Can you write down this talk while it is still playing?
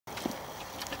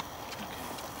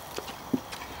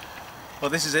Well,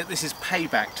 this is it. This is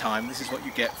payback time. This is what you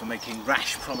get for making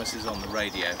rash promises on the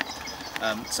radio.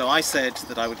 So I said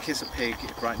that I would kiss a pig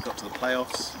if Brighton got to the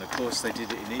playoffs, and of course they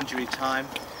did it in injury time.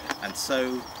 And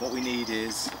so what we need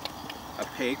is a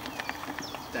pig.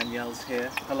 Danielle's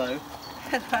here. Hello.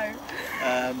 Hello.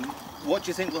 What do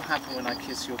you think will happen when I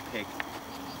kiss your pig?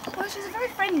 Well, she's a very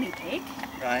friendly pig.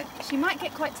 Right. She might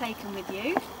get quite taken with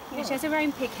you. She has her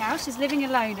own pig house. She's living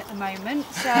alone at the moment,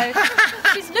 so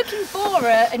she's looking for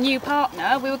a new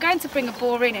partner. We were going to bring a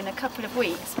boar in a couple of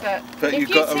weeks, but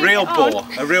you've got a real boar,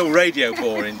 a real radio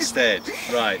boar instead.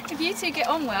 Right. If you two get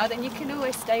on well, then you can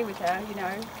always stay with her. You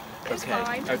know, it's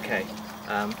fine. Okay.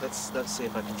 Let's see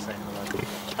if I can say hello.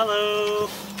 Hello.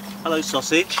 Hello,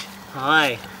 Sausage.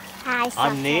 Hi. Hi, Sausage.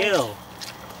 I'm Neil.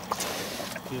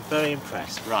 You're very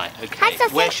impressed. Right, okay. Hi,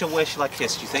 Sausage. Where shall I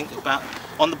kiss, do you think? About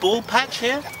on the ball patch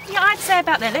here? Yeah, I'd say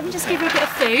about there. Let me just give her a bit of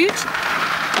food.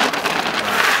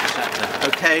 Right,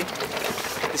 okay.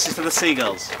 This is for the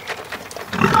seagulls.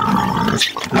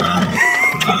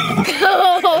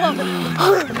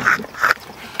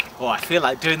 Oh, I feel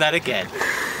like doing that again.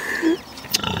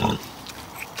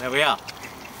 There we are.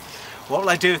 What will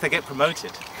I do if they get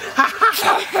promoted?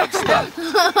 I'm stuck.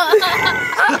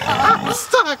 I'm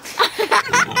stuck.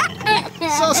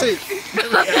 Sausage.